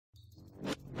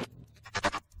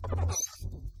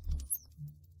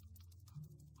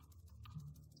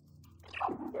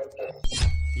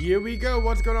Here we go.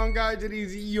 What's going on, guys? It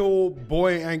is your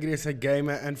boy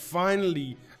Angrysagamer, and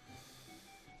finally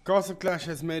Castle Clash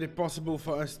has made it possible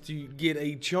for us to get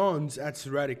a chance at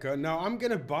Celestica. Now I'm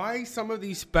gonna buy some of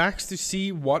these packs to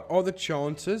see what are the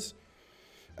chances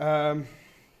for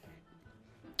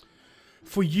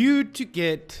you to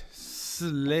get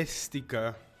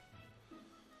Celestica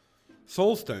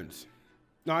Soulstones.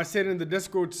 Now I said in the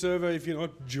Discord server, if you're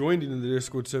not joined in the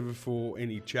Discord server for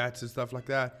any chats and stuff like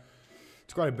that,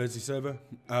 it's quite a busy server,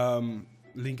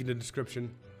 link in the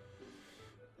description,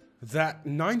 that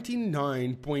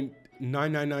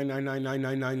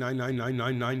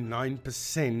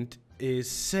 99.99999999999% is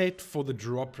set for the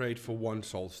drop rate for one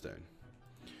soulstone.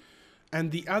 And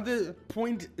the other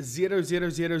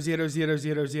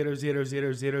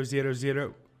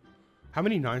 0.0000000000000, how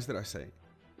many nines did I say?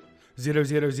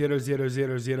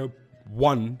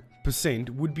 0.0000001%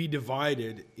 would be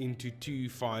divided into 2,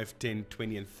 5, 10,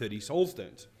 20, and 30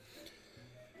 soulstones.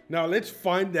 Now let's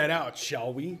find that out,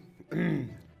 shall we?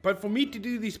 But for me to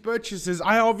do these purchases,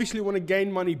 I obviously want to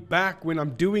gain money back when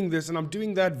I'm doing this, and I'm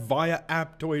doing that via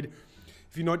Aptoide.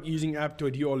 If you're not using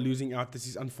Aptoide, you are losing out. This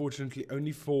is unfortunately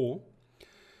only for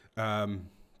the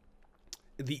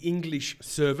English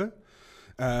server,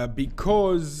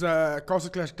 because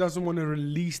Castle Clash doesn't want to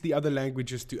release the other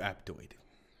languages to Aptoide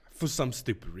for some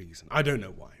stupid reason. I don't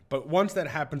know why, but once that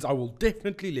happens, I will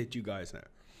definitely let you guys know.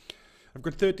 I've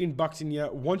got 13 bucks in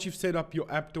here. Once you've set up your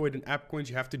Aptoide and AppCoins,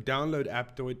 you have to download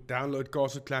Aptoide, download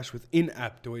Castle Clash within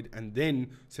Aptoide, and then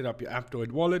set up your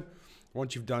Aptoide wallet.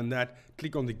 Once you've done that,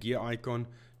 click on the gear icon,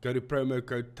 go to promo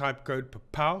code, type code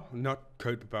Pa-Pow, not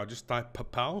code Pa-Pow, just type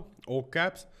Pa-Pow, all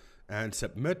caps, and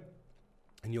submit,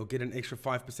 and you'll get an extra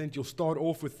 5%. You'll start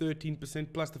off with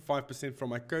 13% plus the 5%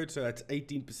 from my code, so that's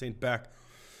 18% back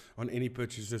on any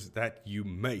purchases that you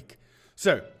make.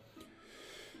 So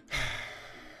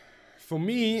for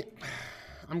me,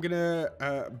 I'm gonna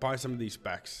buy some of these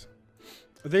packs.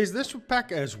 There's this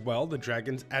pack as well, the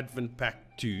Dragon's Advent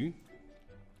Pack 2,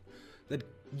 that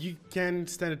you can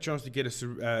stand a chance to get a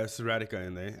Celestica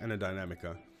in there and a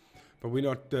Dynamica. But we're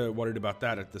not worried about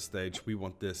that at this stage. We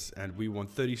want this, and we want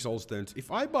 30 soulstones.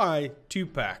 If I buy two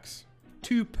packs,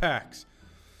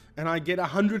 and I get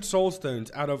 100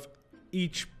 soulstones out of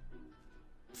each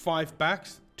 5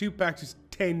 packs, 2 packs is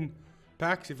 10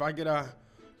 packs. If I get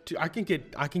I can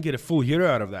get a full hero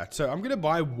out of that. So I'm gonna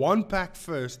buy one pack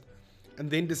first,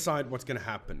 and then decide what's gonna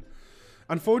happen.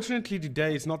 Unfortunately,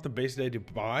 today is not the best day to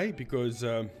buy because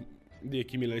the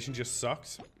accumulation just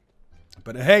sucks.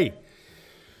 But hey,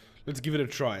 let's give it a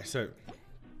try. So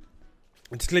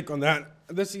let's click on that.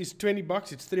 This is 20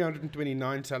 bucks. It's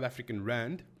 329 South African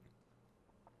Rand.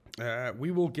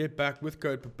 We will get back with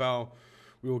code Pa-Pow.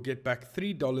 We will get back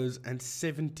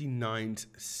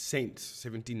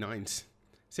 $3.79.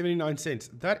 79 cents.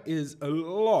 That is a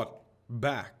lot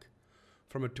back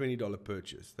from a $20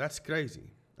 purchase. That's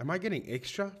crazy. Am I getting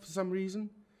extra for some reason?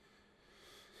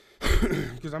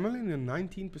 Because I'm only in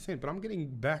 19%, but I'm getting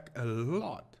back a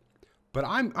lot. But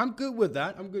I'm good with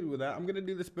that. I'm good with that. I'm gonna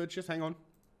do this purchase. Hang on.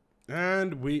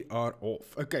 And we are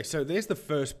off. Okay, so there's the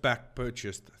first pack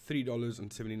purchased.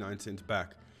 $3.79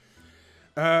 back.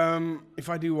 If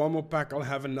I do one more pack, I'll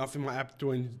have enough in my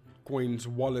Aptoide coins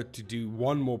wallet to do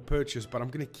one more purchase, but I'm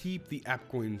gonna keep the app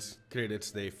coins credits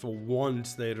there for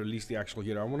once they release the actual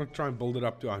hero. I want to try and build it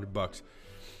up to 100 bucks.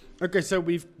 Okay, so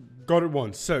we've got it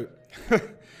once. So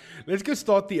let's go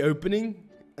start the opening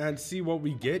and see what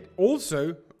we get.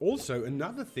 Also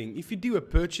another thing, if you do a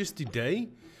purchase today,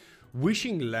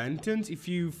 wishing lanterns, if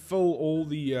you fill all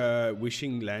the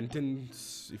wishing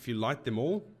lanterns, if you light them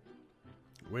all,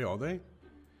 where are they?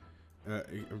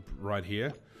 Right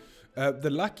here. The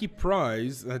lucky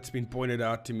prize that's been pointed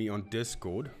out to me on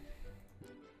Discord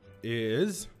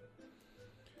is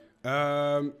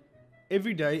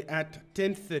every day at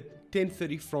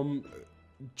 10:30 from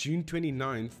June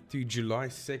 29th to July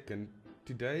 2nd.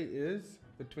 Today is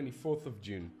the 24th of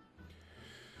June.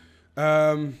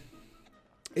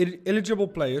 Eligible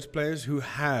players who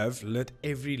have lit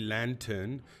every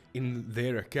lantern in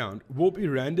their account will be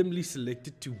randomly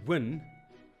selected to win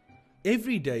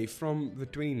every day from the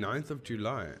 29th of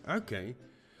July. Okay.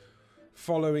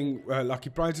 Following lucky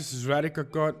prizes, Celestica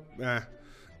got a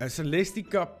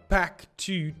Celestica Pack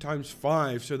 2 times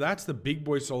 5. So that's the big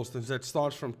boy soulstones that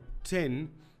starts from 10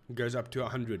 and goes up to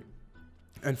 100.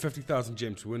 And 50,000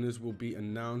 gems. Winners will be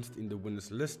announced in the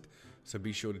winners list. So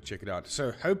be sure to check it out.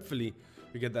 So hopefully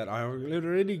we get that. I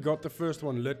already got the first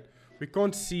one lit. We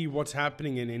can't see what's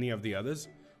happening in any of the others,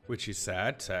 which is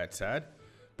sad.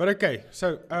 But okay,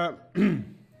 so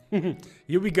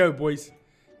here we go, boys.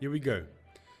 Here we go.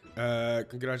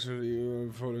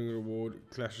 Congratulations for following reward.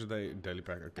 Clash of the daily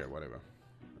pack. Okay, whatever.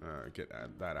 Get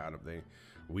that out of there.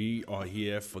 We are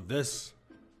here for this.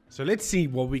 So let's see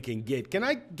what we can get. Can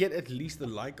I get at least a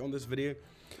like on this video?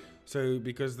 So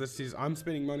because this is, I'm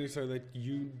spending money so that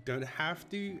you don't have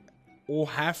to, or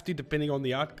have to, depending on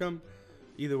the outcome.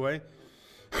 Either way.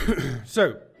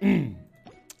 So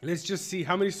let's just see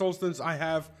how many soul stones I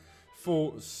have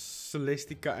for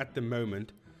Celestica at the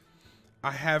moment.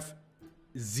 I have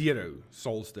 0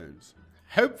 soul stones.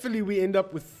 Hopefully we end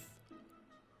up with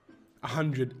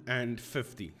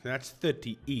 150. That's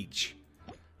 30 each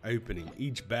opening.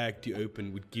 Each bag to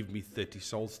open would give me 30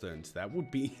 soul stones. That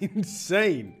would be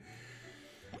insane.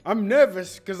 I'm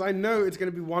nervous because I know it's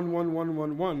going to be 1, 1, 1,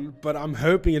 1, 1, but I'm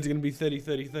hoping it's going to be 30,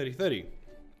 30, 30, 30.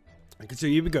 Okay, so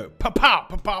here we go. Pa-pow,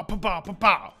 pa-pow, pa-pow,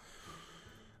 pa-pow.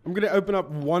 I'm going to open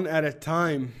up one at a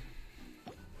time.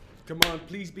 Come on,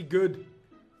 please be good.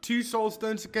 2 soul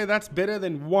stones. Okay, that's better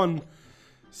than 1.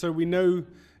 So we know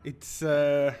it's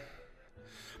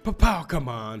Pa-pow, come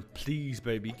on, please,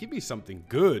 baby. Give me something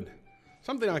good.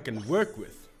 Something I can work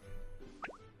with.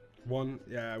 1,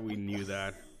 yeah, we knew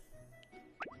that.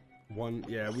 1,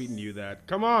 yeah, we knew that.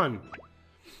 Come on.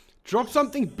 Drop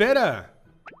something better.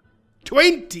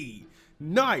 20.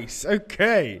 Nice.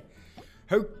 Okay.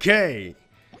 Okay.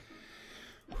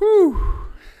 Whew.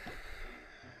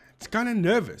 It's kind of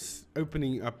nervous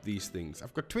opening up these things.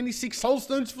 I've got 26 soul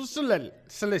stones for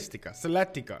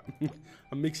Celestica.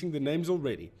 I'm mixing the names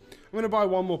already. I'm going to buy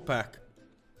one more pack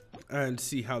and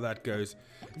see how that goes.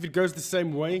 If it goes the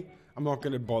same way, I'm not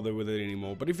going to bother with it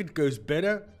anymore. But if it goes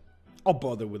better, I'll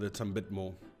bother with it some bit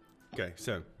more. Okay,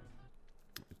 so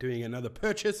doing another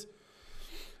purchase.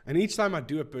 And each time I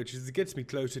do a purchase, it gets me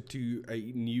closer to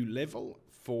a new level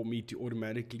for me to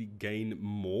automatically gain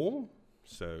more.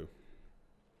 So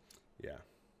yeah.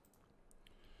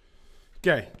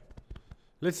 Okay.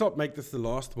 Let's not make this the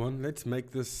last one. Let's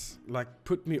make this, like,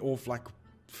 put me off, like,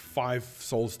 5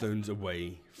 soul stones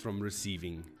away from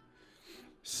receiving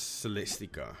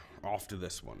Celestica after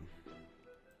this one.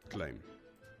 Claim.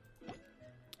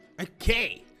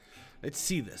 Okay. Let's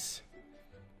see this.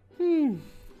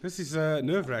 This is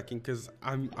nerve-wracking because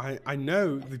I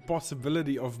know the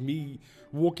possibility of me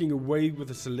walking away with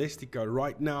a Celestica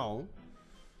right now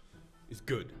is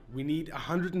good. We need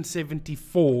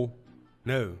 174.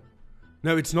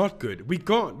 No, it's not good. We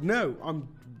can't. No,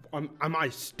 am I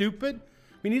stupid?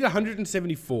 We need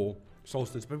 174 soul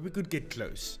stones, but we could get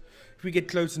close. If we get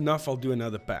close enough, I'll do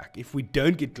another pack. If we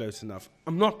don't get close enough,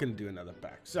 I'm not going to do another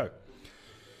pack. So,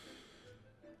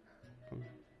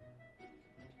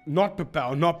 not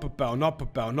Pa-Pow, not Pa-Pow, not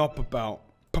Pa-Pow, not Pa-Pow,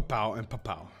 Pa-Pow, and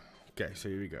Pa-Pow. Okay, so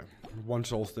here we go. 1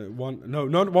 soul stone. No,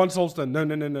 not 1 soul stone. No.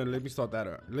 Let me start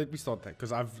that. Let me start that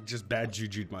because I've just bad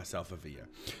jujued myself over here.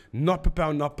 Not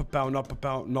Pa-Pow, not Pa-Pow, not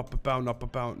Pa-Pow, not Pa-Pow, not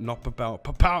Pa-Pow, not Pa-Pow,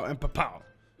 Pa-Pow, and Pa-Pow.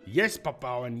 Yes,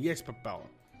 Pa-Pow, and yes, Pa-Pow.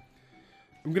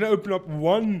 I'm gonna open up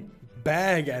 1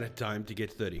 bag at a time to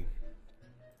get 30.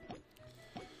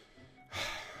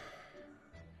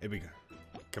 Here we go.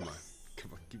 Come on,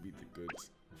 give me the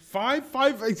goods.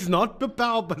 5. It's not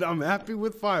Pa-Pow, but I'm happy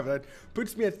with 5. That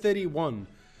puts me at 31.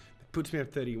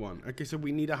 Okay, so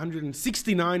we need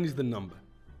 169 is the number.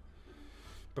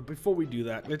 But before we do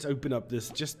that, let's open up this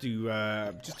just to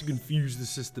confuse the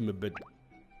system a bit.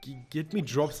 Get me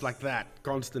drops like that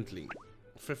constantly.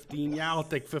 15. Yeah, I'll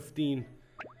take 15.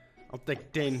 I'll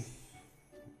take 10.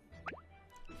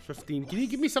 15. Can you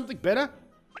give me something better?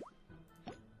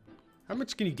 How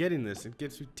much can you get in this? It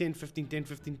gets you 10, 15, 10,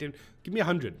 15, 10. Give me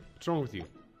 100. What's wrong with you?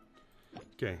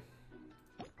 Okay.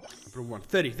 I put 1.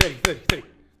 30, 30, 30, 30.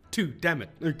 2. Damn it.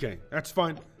 Okay. That's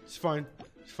fine. It's fine.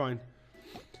 It's fine.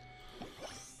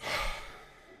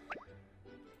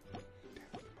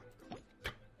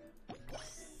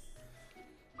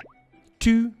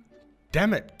 Two.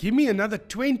 Damn it. Give me another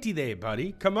 20 there,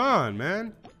 buddy. Come on,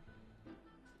 man.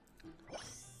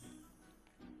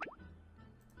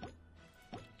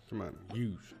 Come on.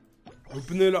 Use.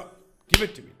 Open it up. Give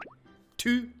it to me.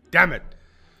 2. Damn it.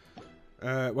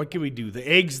 What can we do? The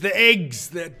eggs.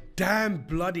 The damn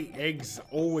bloody eggs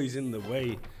always in the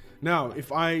way. Now,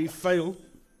 if I fail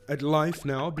at life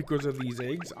now because of these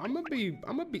eggs, I'm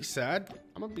gonna be sad.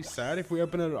 I'm gonna be sad if we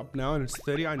open it up now and it's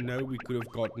 30. I know we could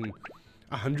have gotten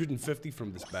 150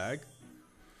 from this bag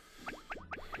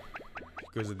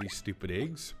because of these stupid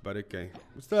eggs. But okay,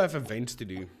 we still have events to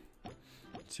do.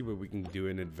 Let's see what we can do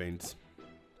in events.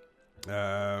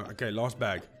 Okay, last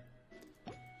bag.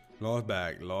 Last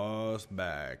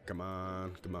bag. Come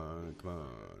on.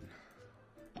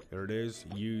 There it is.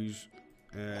 Use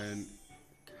and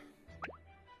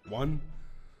 1.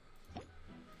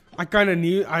 I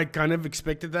kind of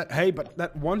expected that. Hey, but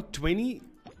that 120,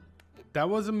 that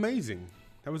was amazing.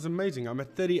 That was amazing. I'm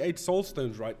at 38 soul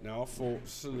stones right now for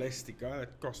Celestica.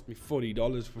 It cost me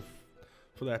 $40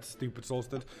 for that stupid soul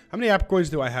stones. How many app coins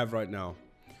do I have right now?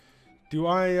 Do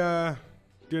I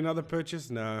do another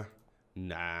purchase? Nah.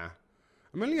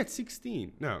 I'm only at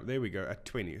 16. No, there we go, at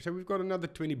 20. So we've got another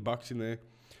 20 bucks in there.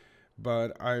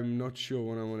 But I'm not sure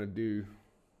what I want to do.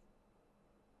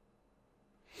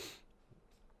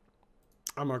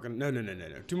 I'm not gonna.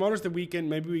 No. Tomorrow's the weekend.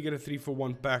 Maybe we get a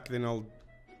 3-for-1 pack. Then I'll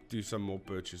do some more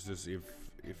purchases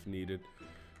if needed.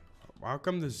 How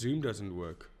come the zoom doesn't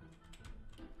work?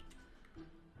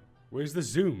 Where's the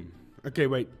zoom? Okay,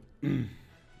 wait.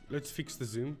 Let's fix the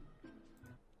zoom.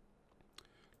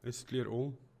 Let's clear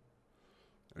all.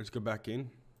 Let's go back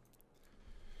in.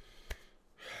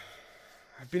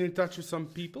 I've been in touch with some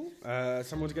people.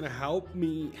 Someone's gonna help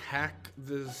me hack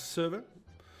the server.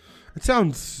 It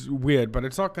sounds weird, but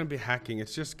it's not going to be hacking.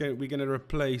 It's just we're going to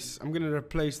replace. I'm going to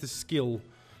replace the skill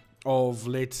of,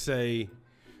 let's say,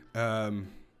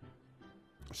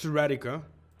 Serratica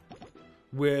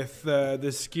with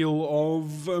the skill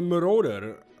of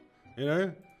Marauder. You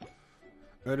know,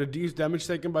 reduce damage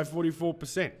taken by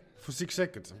 44% for 6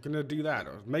 seconds. I'm going to do that.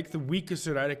 Or make the weakest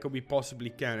Serratica we possibly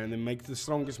can, and then make the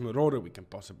strongest Marauder we can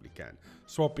possibly can.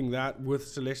 Swapping that with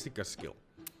Celestica skill,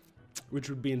 which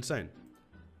would be insane.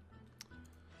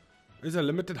 Is a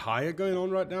limited hire going on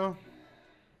right now?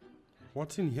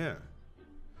 What's in here?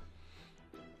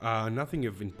 Nothing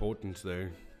of importance though.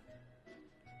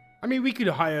 I mean, we could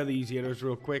hire these heroes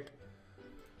real quick.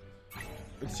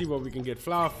 Let's see what we can get.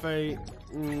 Flower Fay.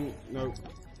 No.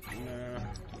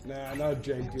 Nah, no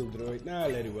Gentile Droid. Nah,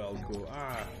 let it well go.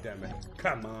 Ah, damn it.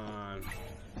 Come on.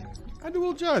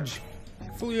 Underworld Judge.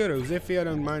 Full hero. Zephyr, I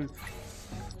don't mind.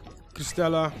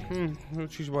 Cristela.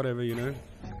 She's whatever, you know.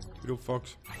 Little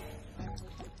Fox.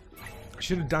 I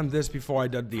should have done this before I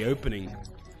did the opening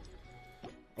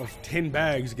of 10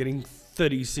 bags, getting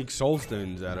 36 soul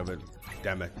stones out of it.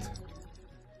 Damn it.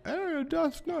 Oh,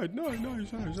 that's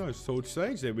nice. Sword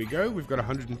Sage, there we go. We've got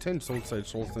 110 Sword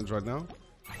Sage soul stones right now.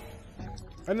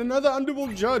 And another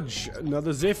Underworld Judge,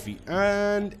 another Zephyr.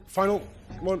 And final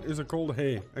one is a Cold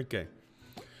Hair. Okay.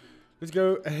 Let's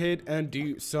go ahead and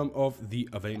do some of the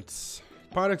events.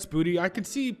 Pirate's Booty. I can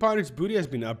see Pirate's Booty has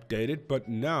been updated, but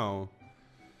now...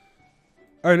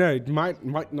 Oh no, it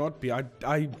might not be. I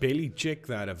barely check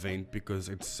that event because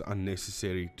it's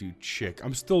unnecessary to check.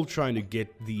 I'm still trying to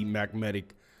get the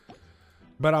magmatic,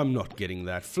 but I'm not getting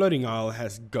that. Floating Isle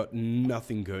has got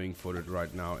nothing going for it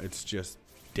right now. It's just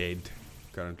dead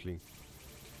currently.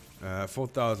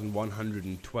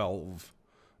 4,112.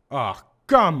 Ah,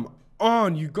 come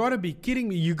on! You gotta be kidding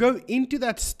me! You go into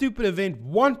that stupid event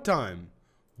one time,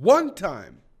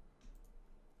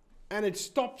 and it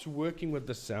stops working with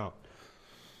the sound.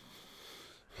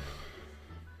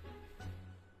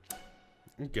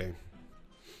 Okay.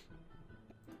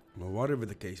 Well, whatever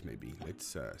the case may be, let's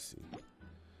see.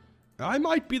 I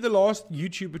might be the last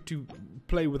YouTuber to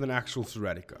play with an actual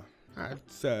Serratica.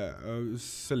 It's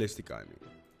Celestica, I mean.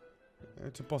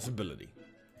 It's a possibility.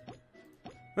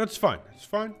 That's fine. It's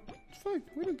fine. It's fine.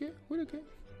 We don't care. We're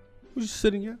just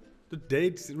sitting here. The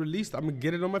date's released. I'm gonna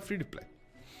get it on my free to play.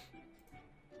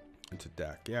 It's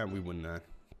attack. Yeah, we win that.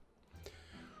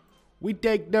 We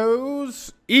take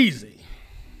those easy.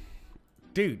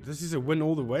 Dude, this is a win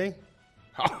all the way.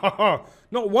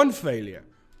 Not one failure.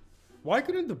 Why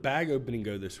couldn't the bag opening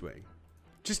go this way?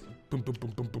 Just boom, boom,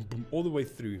 boom, boom, boom, boom, all the way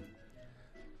through.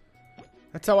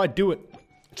 That's how I do it.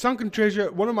 Sunken Treasure,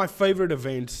 one of my favorite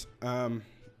events. Let's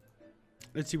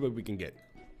see what we can get.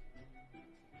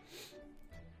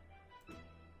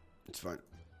 It's fine.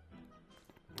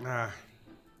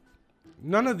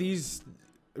 None of these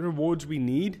rewards we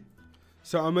need.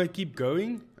 So I'm going to keep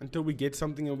going until we get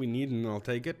something that we need, and I'll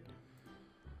take it.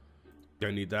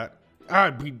 Don't need that.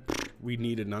 We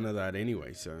needed none of that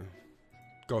anyway, so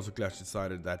Gods of Clash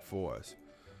decided that for us.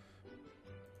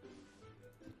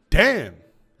 Damn!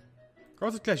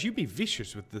 Gods of Clash, you be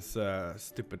vicious with this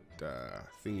stupid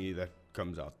thingy that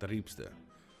comes out, the Reapster.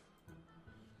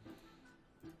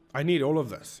 I need all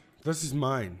of this. This is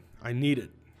mine. I need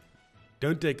it.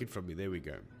 Don't take it from me. There we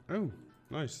go. Oh.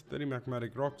 Nice, 30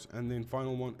 magmatic rocks, and then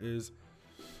final one is...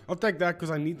 I'll take that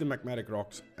because I need the magmatic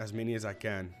rocks, as many as I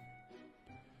can.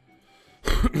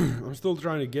 I'm still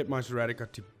trying to get my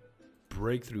Serratica to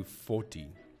break through 40.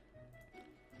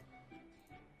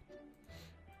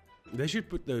 They should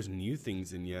put those new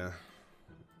things in here.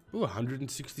 Ooh,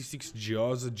 166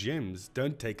 jars of gems.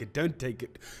 Don't take it, don't take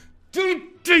it.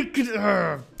 Don't take it!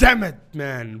 Damn it,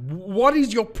 man. What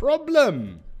is your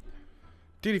problem?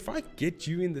 Dude, if I get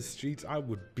you in the streets, I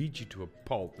would beat you to a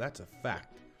pulp. That's a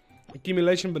fact.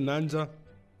 Accumulation bonanza.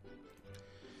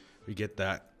 We get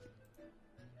that.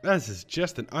 This is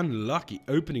just an unlucky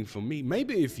opening for me.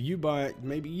 Maybe if you buy it,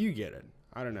 maybe you get it.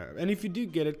 I don't know. And if you do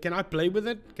get it, can I play with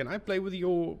it? Can I play with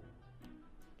your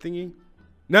thingy?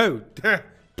 No.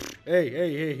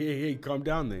 Hey, calm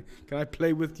down there. Can I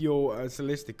play with your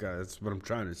Celestica? That's what I'm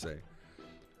trying to say.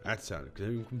 That sounded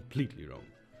completely wrong.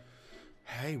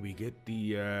 Hey, we get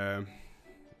the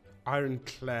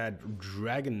ironclad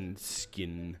dragon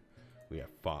skin. We have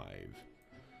 5.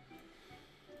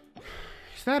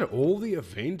 Is that all the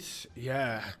events?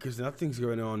 Yeah, because nothing's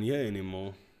going on here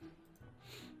anymore.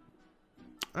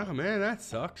 Oh man, that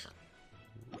sucks.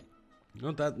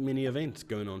 Not that many events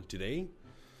going on today.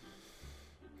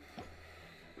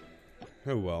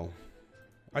 Oh well.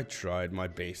 I tried my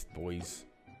best, boys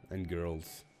and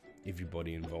girls.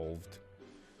 Everybody involved.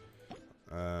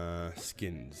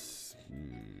 Skins.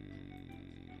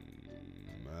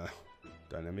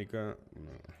 Dynamica.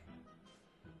 No.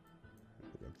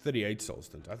 38 soul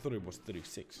stint. I thought it was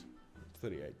 36.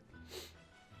 38.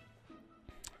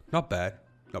 Not bad.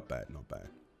 Not bad. Not bad.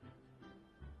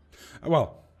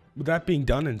 Well, with that being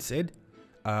done and said,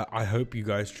 I hope you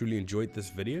guys truly enjoyed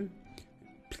this video.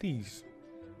 Please,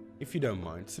 if you don't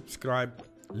mind, subscribe,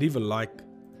 leave a like,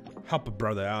 help a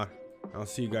brother out. I'll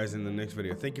see you guys in the next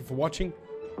video. Thank you for watching,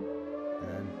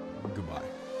 and goodbye.